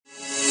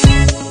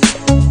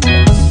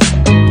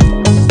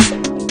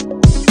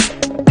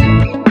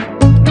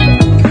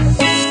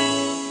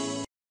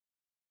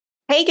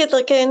good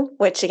looking?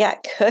 What you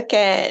got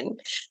cooking?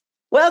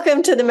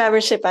 Welcome to the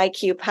Membership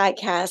IQ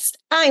podcast.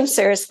 I'm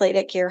Sarah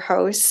Sladek, your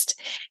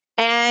host.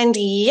 And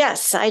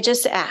yes, I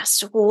just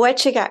asked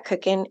what you got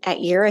cooking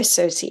at your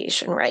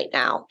association right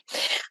now.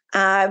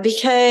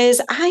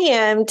 Because I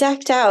am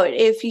decked out.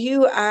 If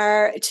you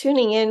are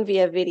tuning in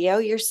via video,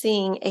 you're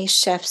seeing a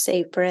chef's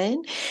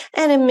apron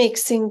and a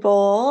mixing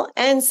bowl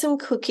and some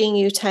cooking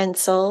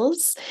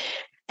utensils.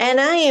 And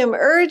I am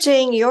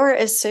urging your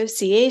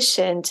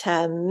association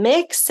to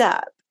mix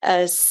up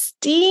a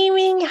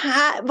steaming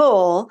hot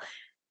bowl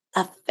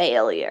of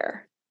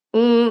failure.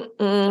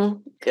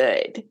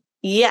 Good.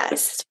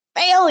 Yes,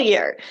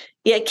 failure.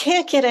 You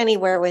can't get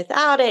anywhere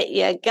without it.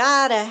 You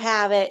gotta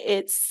have it.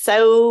 It's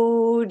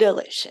so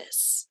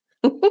delicious.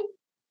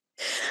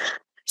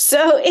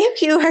 So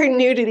if you are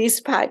new to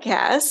these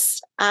podcasts,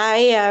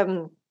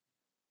 I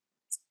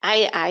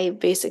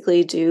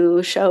basically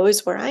do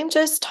shows where I'm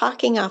just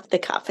talking off the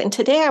cuff. And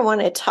today I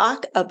want to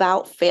talk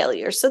about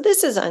failure. So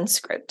this is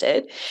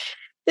unscripted.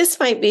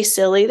 This might be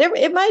silly.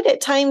 It might at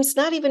times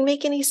not even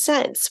make any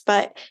sense.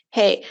 But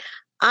hey,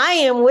 I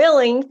am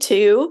willing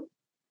to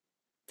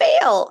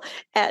fail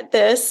at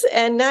this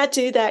and not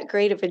do that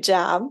great of a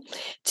job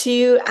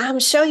to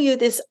show you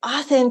this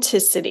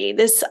authenticity,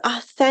 this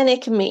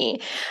authentic me.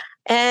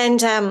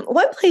 And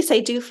one place I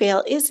do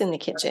fail is in the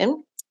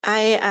kitchen.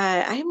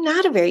 I'm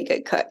not a very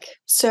good cook.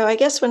 So I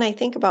guess when I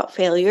think about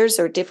failures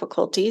or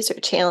difficulties or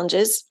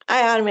challenges,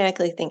 I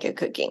automatically think of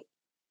cooking.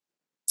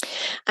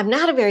 I'm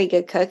not a very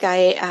good cook.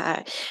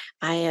 I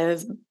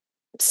have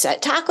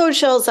set taco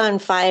shells on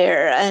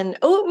fire and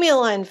oatmeal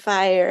on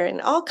fire and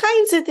all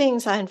kinds of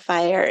things on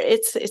fire.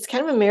 It's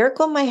kind of a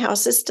miracle my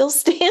house is still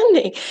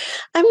standing.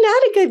 I'm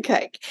not a good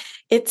cook.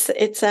 It's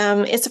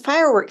a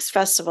fireworks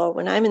festival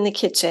when I'm in the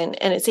kitchen,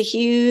 and it's a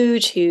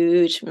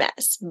huge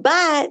mess.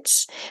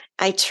 But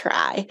I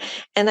try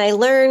and I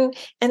learn,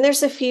 and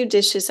there's a few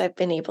dishes I've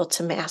been able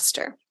to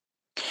master.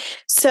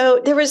 So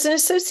there was an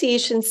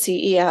association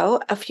CEO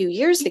a few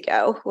years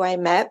ago who I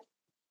met.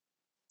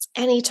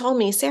 And he told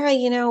me, Sarah,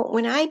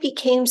 when I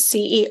became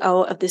CEO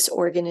of this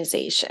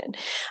organization,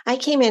 I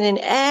came in and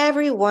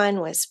everyone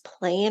was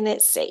playing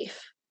it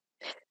safe.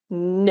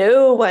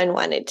 No one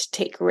wanted to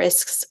take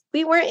risks.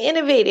 We weren't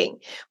innovating.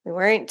 We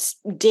weren't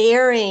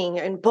daring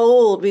and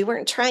bold. We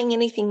weren't trying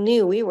anything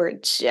new. We were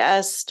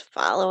just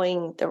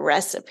following the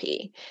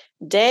recipe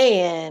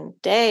day in,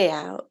 day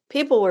out.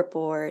 People were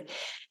bored.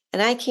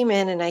 And I came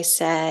in and I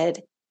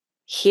said,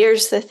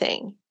 here's the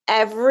thing.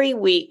 Every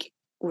week,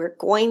 we're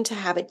going to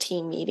have a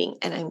team meeting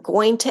and I'm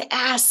going to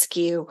ask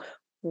you,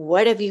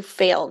 what have you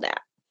failed at?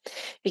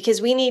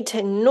 Because we need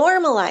to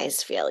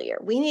normalize failure.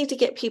 We need to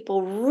get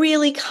people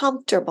really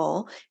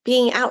comfortable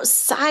being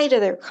outside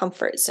of their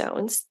comfort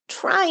zones,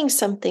 trying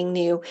something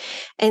new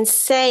and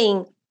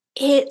saying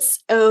it's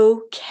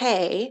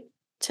okay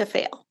to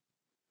fail.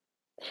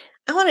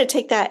 I want to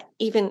take that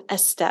even a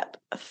step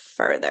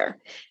further,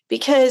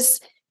 because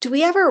do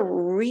we ever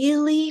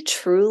really,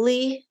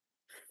 truly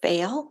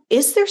fail?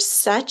 Is there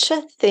such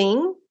a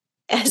thing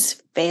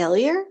as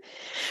failure?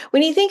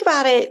 When you think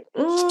about it,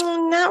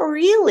 not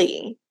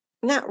really.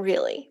 Not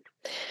really.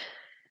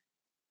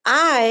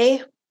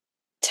 I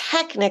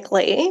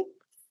technically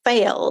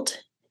failed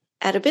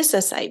at a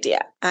business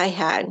idea I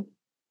had.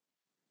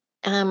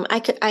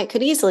 I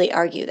could easily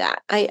argue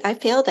that. I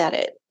failed at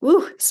it.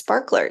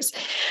 Sparklers.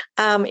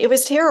 It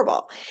was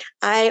terrible.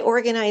 I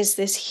organized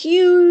this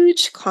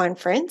huge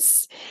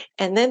conference,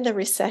 and then the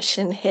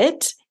recession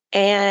hit,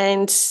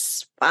 and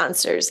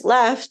sponsors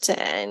left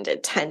and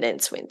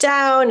attendance went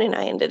down, and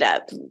I ended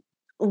up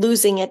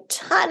losing a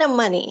ton of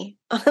money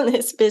on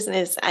this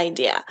business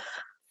idea.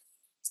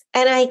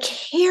 And I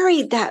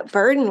carried that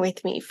burden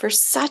with me for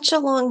such a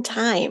long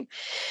time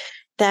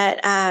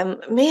that,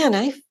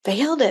 I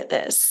failed at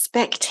this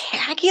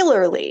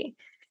spectacularly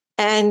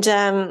and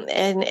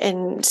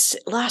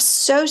lost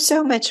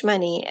so much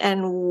money.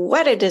 And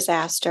what a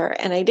disaster.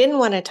 And I didn't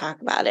want to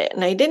talk about it.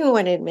 And I didn't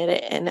want to admit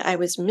it. And I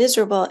was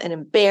miserable and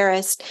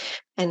embarrassed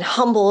and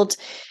humbled.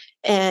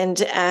 And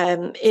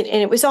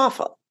it was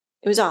awful.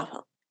 It was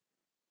awful.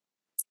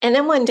 And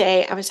then one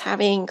day I was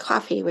having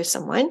coffee with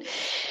someone,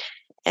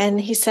 and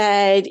he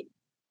said,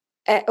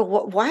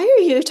 why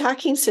are you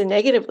talking so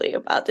negatively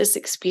about this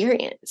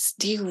experience?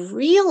 Do you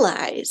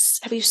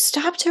realize, have you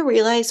stopped to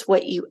realize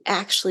what you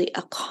actually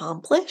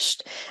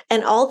accomplished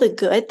and all the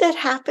good that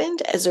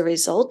happened as a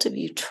result of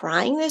you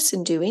trying this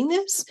and doing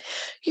this?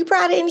 You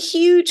brought in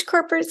huge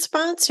corporate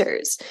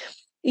sponsors.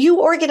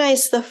 You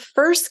organized the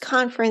first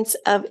conference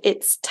of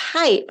its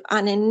type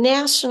on a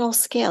national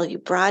scale. You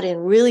brought in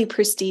really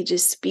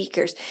prestigious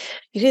speakers.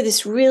 You did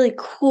this really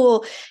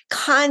cool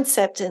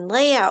concept and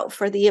layout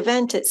for the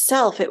event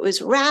itself. It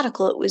was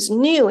radical. It was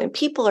new, and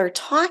people are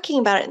talking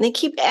about it, and they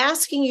keep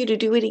asking you to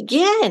do it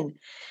again.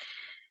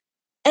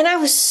 And I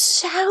was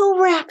so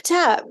wrapped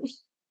up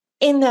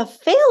in the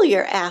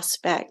failure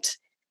aspect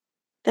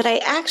that I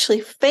actually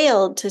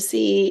failed to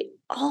see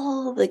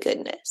all the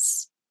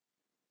goodness,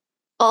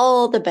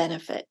 all the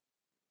benefit.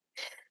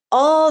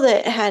 all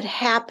that had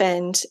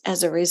happened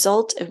as a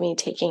result of me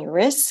taking a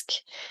risk.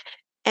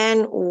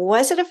 And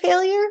was it a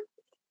failure?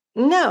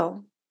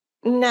 No,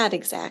 not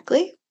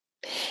exactly.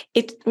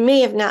 It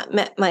may have not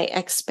met my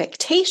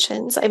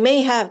expectations. I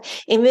may have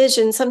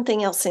envisioned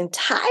something else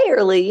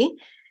entirely,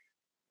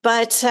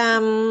 but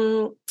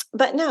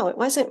no, it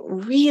wasn't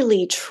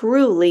really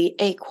truly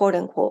a quote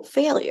unquote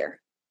failure.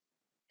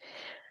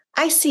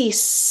 I see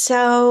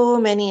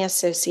so many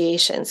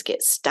associations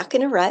get stuck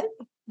in a rut,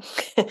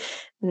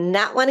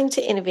 not wanting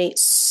to innovate,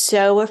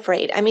 so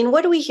afraid. I mean,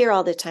 what do we hear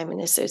all the time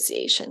in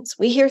associations?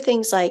 We hear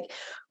things like,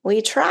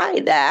 we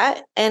tried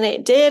that and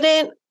it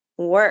didn't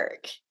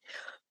work.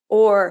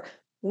 Or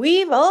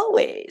we've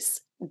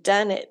always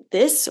done it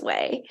this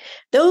way.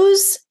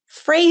 Those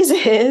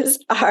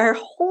phrases are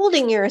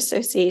holding your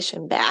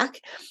association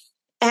back,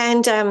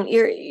 and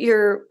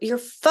you're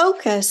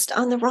focused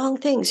on the wrong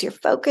things. You're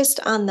focused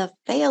on the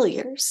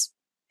failures.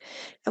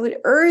 I would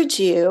urge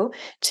you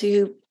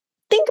to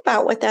think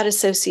about what that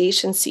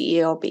association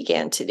CEO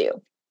began to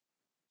do.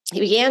 He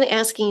began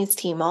asking his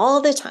team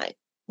all the time,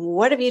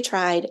 what have you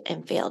tried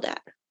and failed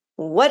at?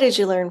 What did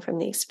you learn from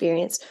the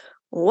experience?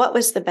 What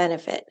was the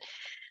benefit?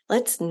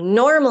 Let's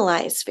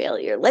normalize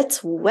failure.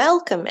 Let's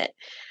welcome it.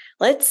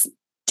 Let's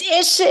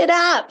dish it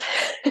up.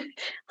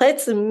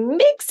 Let's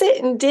mix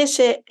it and dish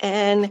it,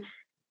 and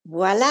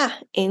voila,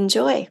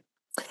 enjoy.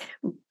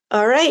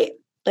 All right,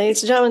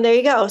 ladies and gentlemen, there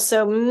you go.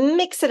 So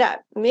mix it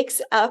up.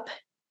 Mix up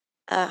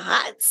a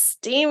hot,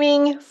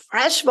 steaming,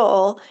 fresh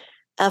bowl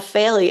of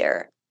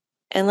failure.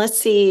 And let's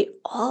see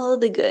all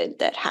the good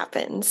that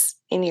happens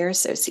in your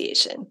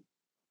association.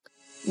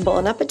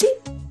 Bon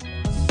appetit.